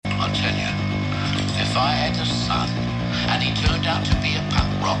turned out to be a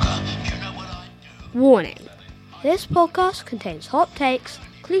punk rocker. Do you know what I do? Warning. This podcast contains hot takes,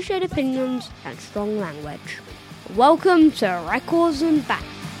 cliched opinions, and strong language. Welcome to Records and Bands.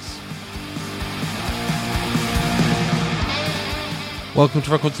 Welcome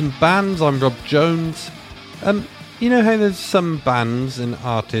to Records and Bands. I'm Rob Jones. You know how there's some bands and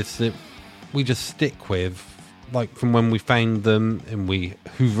artists that we just stick with, like from when we found them, and we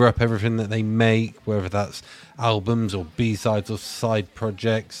hoover up everything that they make, whether that's albums or B-sides or side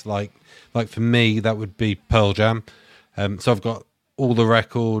projects. Like for me, that would be Pearl Jam. So I've got all the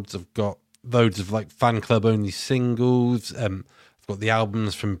records. I've got loads of like fan club only singles. I've got the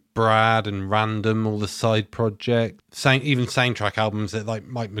albums from Brad and Random, all the side projects, even soundtrack albums that like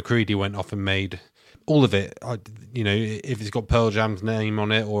Mike McCready went off and made. All of it, if it's got Pearl Jam's name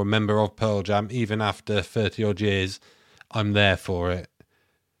on it or a member of Pearl Jam, even after 30 odd years, I'm there for it.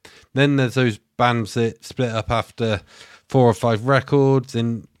 Then there's those bands that split up after 4 or 5 records,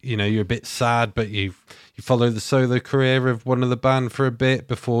 and you're a bit sad, but you follow the solo career of one of the band for a bit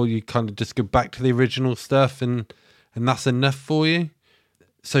before you kind of just go back to the original stuff, and that's enough for you.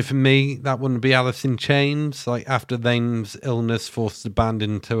 So for me, that wouldn't be Alice in Chains. Like after Lane's illness forced the band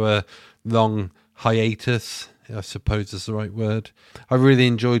into a long hiatus, I suppose is the right word. I really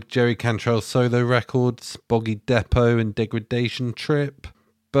enjoyed Jerry Cantrell's solo records, Boggy Depot and Degradation Trip.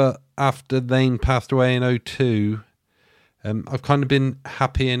 But after Lane passed away in 2002, I've kind of been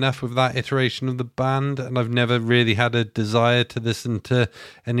happy enough with that iteration of the band, and I've never really had a desire to listen to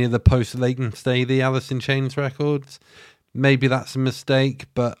any of the post-Lane Staley Alice in Chains records. Maybe that's a mistake,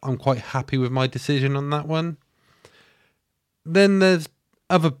 but I'm quite happy with my decision on that one. Then there's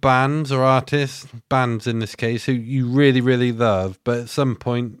other bands or artists, bands in this case, who you really, really love, but at some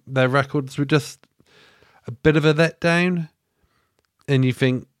point their records were just a bit of a letdown, and you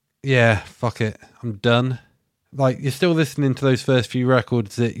think, yeah, fuck it, I'm done. Like, you're still listening to those first few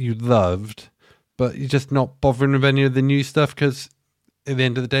records that you loved, but you're just not bothering with any of the new stuff because at the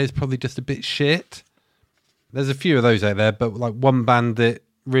end of the day it's probably just a bit shit. There's a few of those out there, but like one band that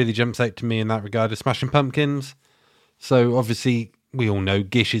really jumps out to me in that regard is Smashing Pumpkins. So obviously we all know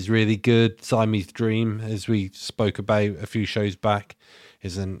Gish is really good. Siamese Dream, as we spoke about a few shows back,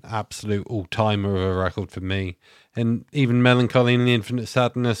 is an absolute all-timer of a record for me. And even Melancholy and the Infinite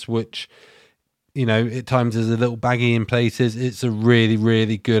Sadness, which, at times is a little baggy in places, it's a really,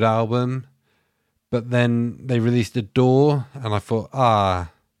 really good album. But then they released Adore, and I thought,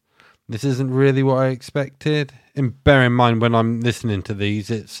 this isn't really what I expected. And bear in mind, when I'm listening to these,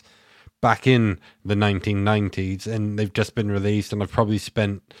 it's back in the 1990s, and they've just been released, and I've probably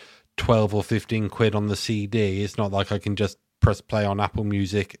spent 12 or 15 quid on the CD. It's not like I can just press play on Apple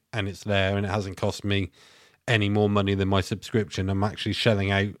Music and it's there, and it hasn't cost me any more money than my subscription. I'm actually shelling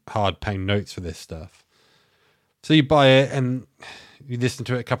out hard pound notes for this stuff. So you buy it and you listen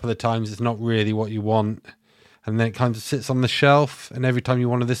to it a couple of times. It's not really what you want, and then it kind of sits on the shelf, and every time you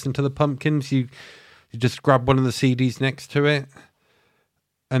want to listen to the Pumpkins, you just grab one of the CDs next to it.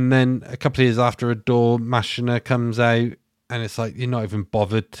 And then a couple of years after Adore, Machina comes out, and it's like you're not even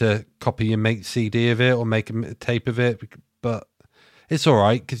bothered to copy your mate's CD of it or make a tape of it, but it's all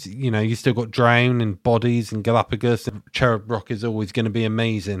right because, you still got Drown and Bodies and Galapagos, and Cherub Rock is always going to be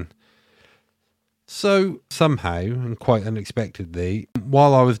amazing. So somehow, and quite unexpectedly,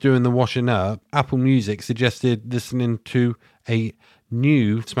 while I was doing the washing up, Apple Music suggested listening to a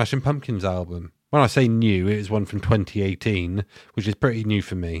new Smashing Pumpkins album. When I say new, it was one from 2018, which is pretty new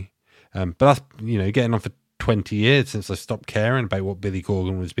for me. But that's, getting on for 20 years since I stopped caring about what Billy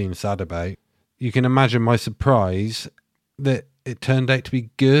Corgan was being sad about. You can imagine my surprise that it turned out to be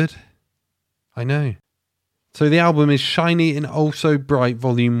good. I know. So the album is Shiny and Also Bright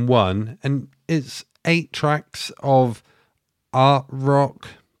Volume 1, and it's 8 tracks of art rock,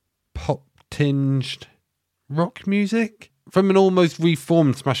 pop-tinged rock music. From an almost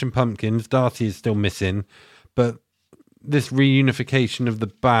reformed Smashing Pumpkins, Darcy is still missing, but this reunification of the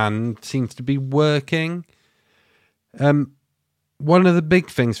band seems to be working. One of the big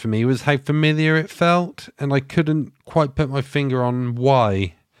things for me was how familiar it felt, and I couldn't quite put my finger on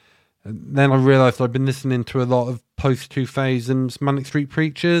why. And then I realised I'd been listening to a lot of post-2000s Manic Street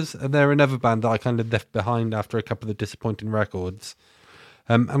Preachers, and they're another band that I kind of left behind after a couple of disappointing records.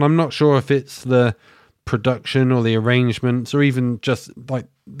 And I'm not sure if it's the production or the arrangements or even just like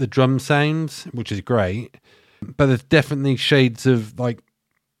the drum sounds, which is great, but there's definitely shades of like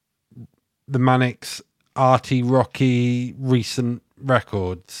the Manic's arty, rocky recent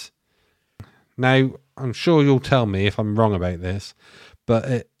records. Now, I'm sure you'll tell me if I'm wrong about this, but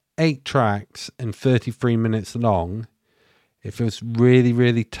at 8 tracks and 33 minutes long, it feels really,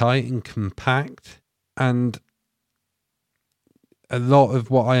 really tight and compact. And a lot of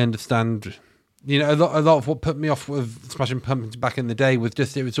what I understand, a lot of what put me off with Smashing Pumpkins back in the day was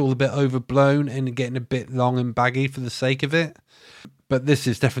just it was all a bit overblown and getting a bit long and baggy for the sake of it. But this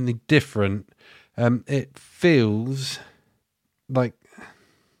is definitely different. It feels like,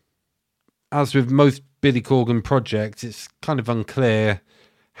 as with most Billy Corgan projects, it's kind of unclear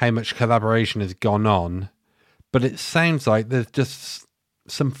how much collaboration has gone on, but it sounds like there's just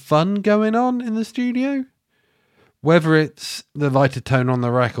some fun going on in the studio. Whether it's the lighter tone on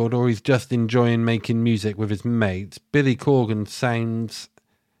the record or he's just enjoying making music with his mates, Billy Corgan sounds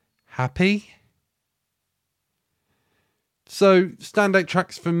happy. So, standout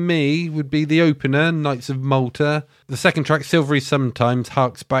tracks for me would be the opener, Knights of Malta. The second track, Silvery Sometimes,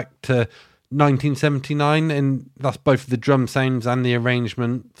 harks back to 1979, and that's both the drum sounds and the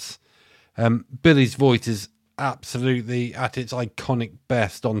arrangements. Billy's voice is absolutely at its iconic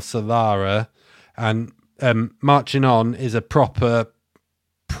best on Solara, and Marching On is a proper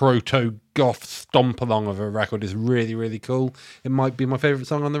proto-goth stomp along of a record. It's really, really cool. It might be my favourite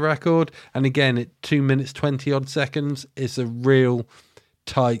song on the record, and again, at 2 minutes 20 odd seconds, it's a real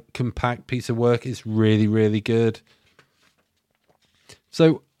tight, compact piece of work. It's really, really good.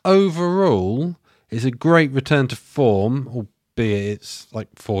 So overall, it's a great return to form, albeit it's like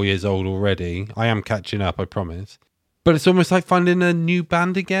 4 years old already. I am catching up, I promise. But it's almost like finding a new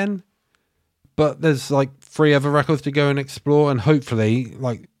band again. But there's like 3 other records to go and explore, and hopefully,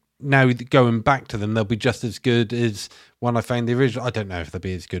 like now going back to them, they'll be just as good as when I found the original. I don't know if they'll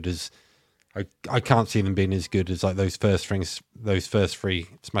be as good as I can't see them being as good as like those first 3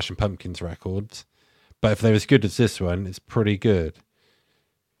 Smashing Pumpkins records. But if they're as good as this one, it's pretty good.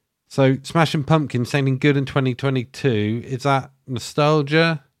 So, Smashing Pumpkins sounding good in 2022, is that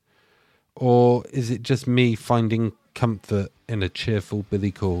nostalgia? Or is it just me finding comfort in a cheerful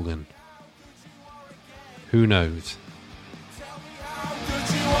Billy Corgan? Who knows?